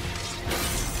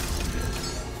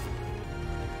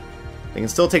 They can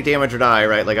still take damage or die,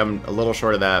 right? Like, I'm a little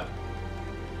short of that.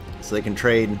 So they can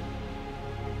trade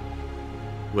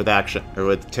with Action, or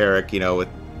with Taric, you know, with,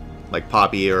 like,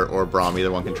 Poppy or Braum.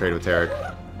 Either one can trade with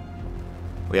Taric.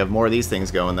 We have more of these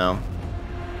things going, though.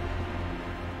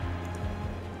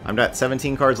 I'm at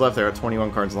 17 cards left. There are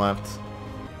 21 cards left.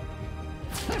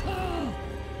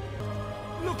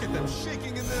 Look at them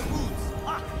shaking in their boots.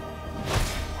 Ha!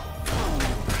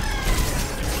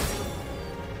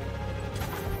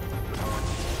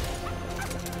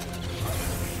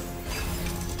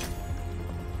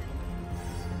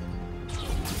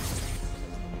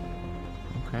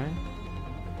 Okay.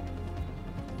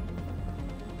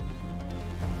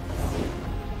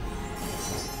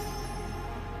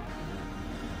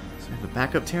 So we have a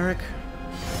backup Taric.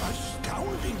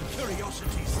 Astounding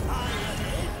curiosities lie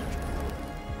ahead.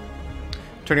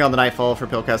 Turning on the Nightfall for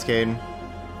Pill Cascade.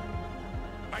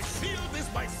 My shield is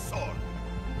my sword.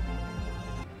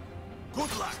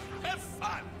 Good luck. Have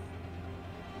fun.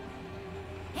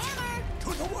 Hammer!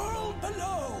 To the world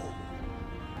below.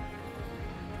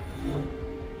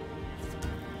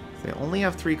 They only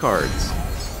have 3 cards.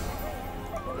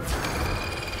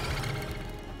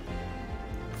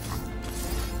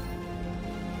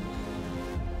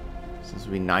 So this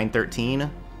would be 9/13.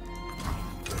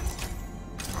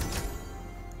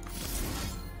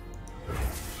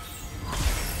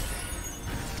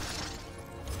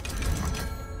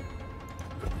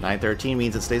 (9/13)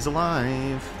 means it stays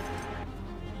alive.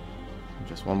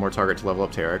 Just one more target to level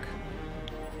up Taric.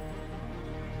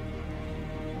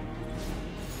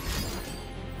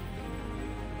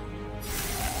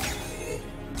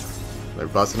 They're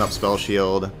busting up Spell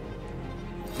Shield, and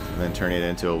then turning it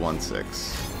into a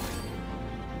 1/6.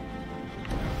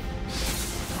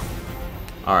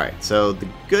 Alright, so the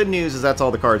good news is that's all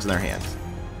the cards in their hand.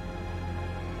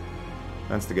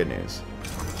 That's the good news.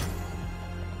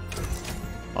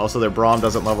 Also, their Braum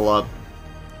doesn't level up.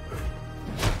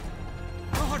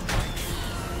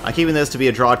 I'm keeping this to be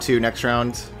a draw 2 next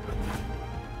round.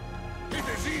 It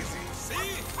is easy,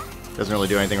 see? Doesn't really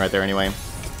do anything right there anyway.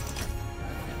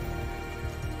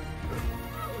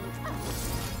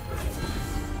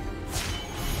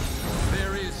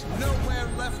 There is nowhere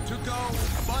left to go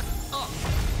but up.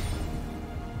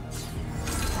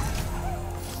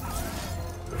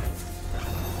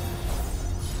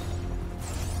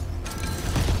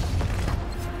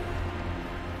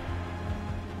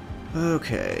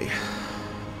 Okay.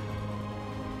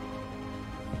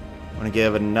 I'm gonna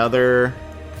give another...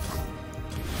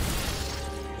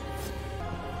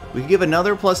 We could give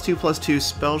another +2/+2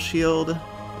 spell shield.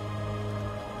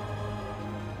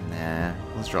 Nah,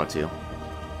 let's draw 2.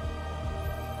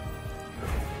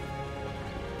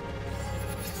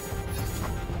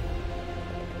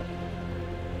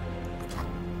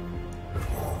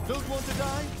 Don't want to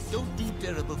die? Don't do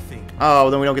terrible things. Oh,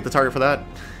 then we don't get the target for that.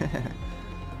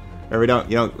 Or we don't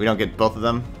get both of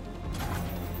them.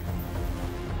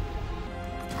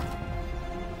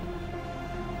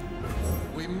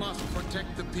 We must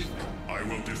protect the peak. I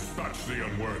will dispatch the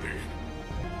unworthy.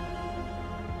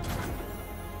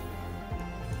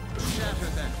 Shatter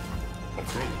them.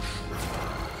 Approach.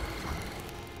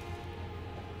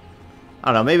 I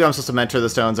don't know, maybe I'm supposed to mentor the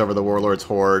stones over the Warlord's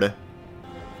Horde.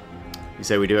 You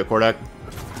say we do it, Kordek?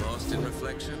 Lost in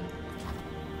reflection.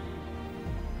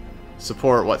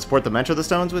 Support what? Support the mentor the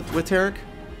stones with Taric?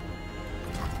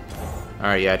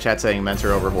 Alright, yeah, chat saying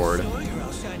mentor over Horde. Sure, you're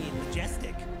all shiny and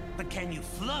majestic, but can you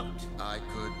float? I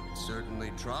could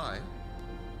certainly try.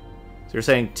 So you're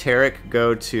saying Taric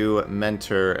go to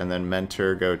mentor and then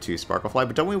mentor go to Sparklefly,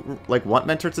 but don't we like want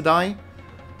mentor to die?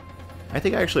 I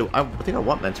think I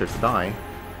want mentor to die.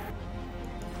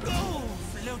 Oh,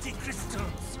 floaty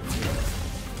crystals.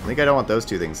 I think I don't want those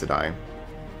two things to die.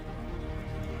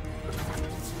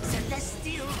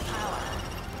 Celestial power.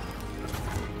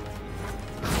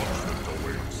 Judgment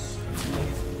awaits.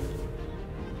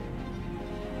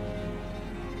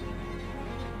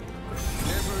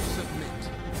 Never submit.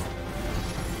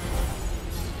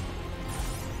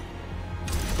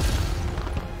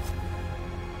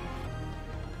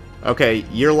 Okay,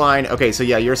 your line. Okay, so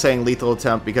yeah, you're saying lethal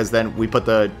attempt because then we put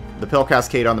the Pill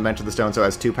Cascade on the mentor the stone, so it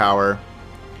has 2 power.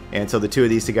 And so the 2 of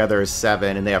these together is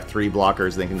 7, and they have 3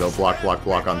 blockers. They can go block, block,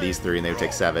 block on these 3, and they would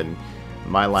take 7.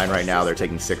 My line right now, they're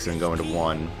taking 6 and going to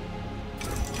 1.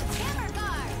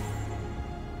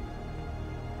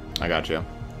 I got you.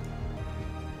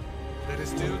 There is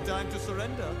still time to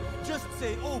surrender. Just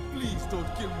say, oh, please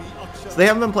don't kill me, Akshan. So they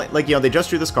haven't been playing, like, you know, they just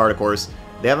drew this card, of course.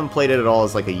 They haven't played it at all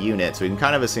as, like, a unit, so we can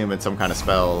kind of assume it's some kind of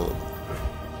spell.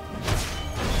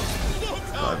 Look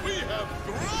how we have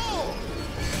grown!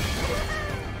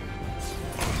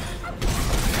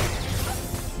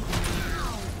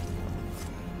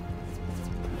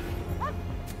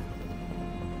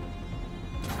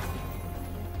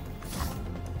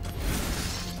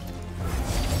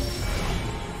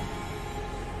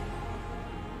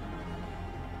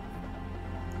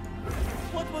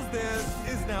 What was theirs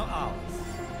is now ours.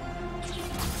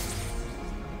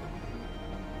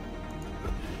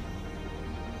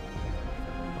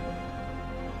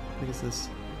 What is this?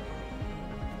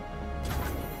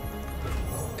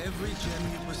 Every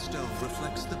gem you bestow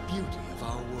reflects the beauty of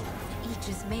our world. Each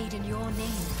is made in your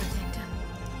name, Protector.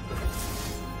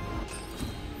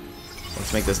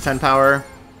 Let's make this 10 power.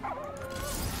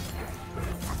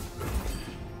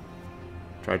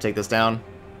 Try to take this down.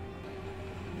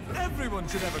 Everyone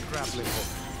should have a grappling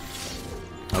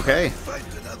hook. Okay. Fight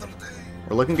another day.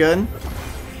 We're looking good.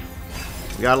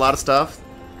 We got a lot of stuff.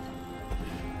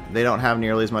 They don't have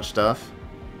nearly as much stuff.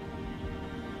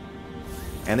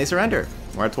 And they surrender.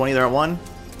 We're at 20, they're at 1.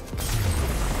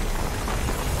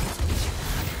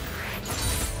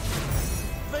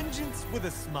 Vengeance with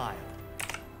a smile.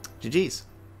 GG's.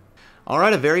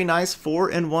 Alright, a very nice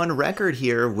 4-1 record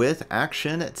here with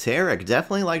Akshan Taric.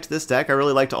 Definitely liked this deck. I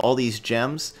really liked all these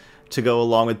gems to go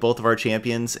along with both of our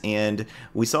champions, and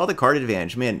we saw the card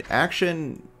advantage. Man,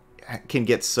 Akshan can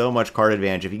get so much card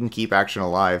advantage if you can keep Akshan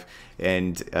alive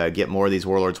and get more of these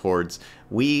Warlords Hordes.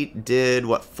 We did,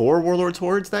 what, 4 Warlords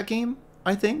Hordes that game,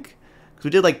 I think? Because we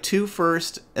did like 2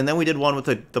 first, and then we did one with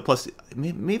the plus,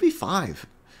 maybe 5.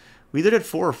 We either did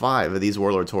 4 or 5 of these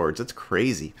Warlords Hordes. It's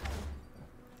crazy.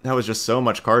 That was just so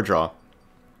much card draw,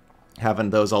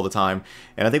 having those all the time.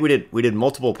 And I think we did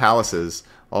multiple palaces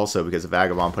also because of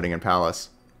Vagabond putting in Palace.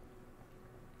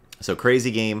 So crazy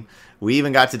game. We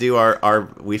even got to do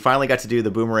we finally got to do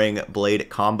the Boomerang Blade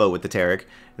combo with the Taric.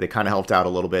 They kind of helped out a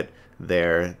little bit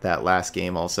there that last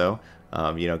game also.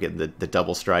 You know, getting the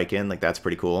double strike in, like that's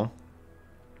pretty cool.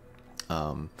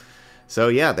 So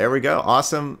yeah, there we go.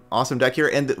 Awesome deck here.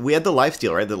 And we had the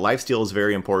lifesteal, right? The lifesteal is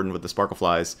very important with the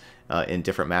Sparkleflies in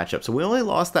different matchups. So we only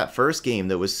lost that first game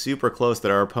that was super close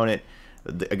that our opponent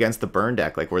against the burn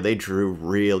deck, like where they drew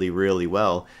really, really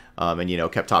well, and you know,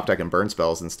 kept top deck and burn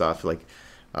spells and stuff. Like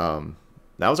that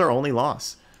was our only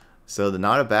loss. So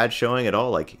not a bad showing at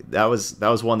all. Like that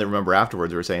was one that remember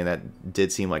afterwards we were saying that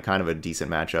did seem like kind of a decent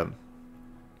matchup.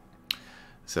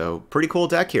 So pretty cool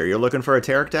deck here. You're looking for a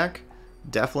Taric deck?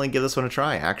 definitely give this one a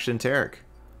try. Akshan Taric.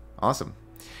 Awesome.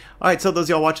 Alright, so those of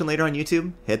y'all watching later on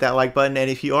YouTube, hit that like button, and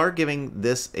if you are giving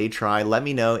this a try, let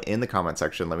me know in the comment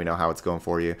section. Let me know how it's going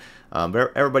for you.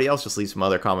 But everybody else, just leave some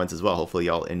other comments as well. Hopefully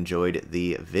y'all enjoyed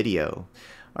the video.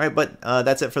 Alright, but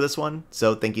that's it for this one.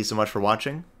 So thank you so much for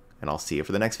watching, and I'll see you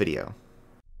for the next video.